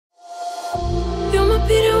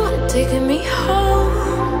taking me home.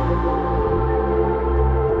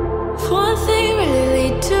 One thing really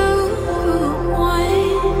lead to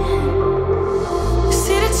one.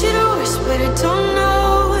 See that you're the worst, but I don't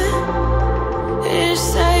know.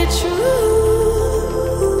 Is that true?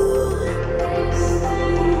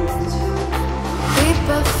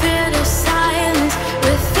 People feel the silence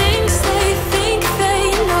with things they think they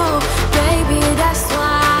know. Baby, that's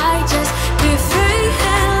why I just be free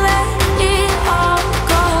and let it all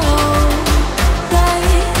go.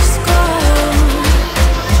 Let's go.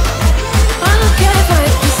 I don't care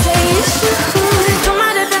what you say, it's true. Don't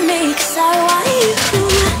matter to me, 'cause I want you.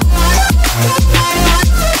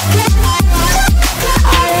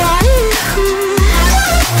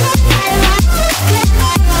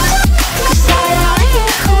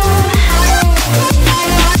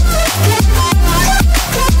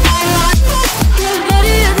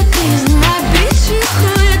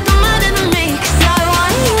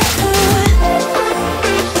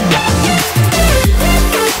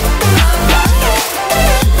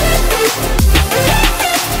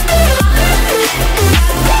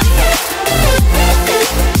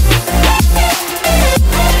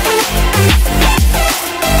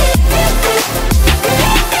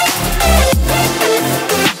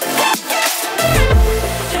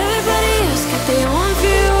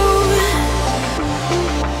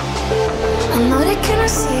 I know they cannot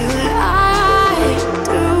see where I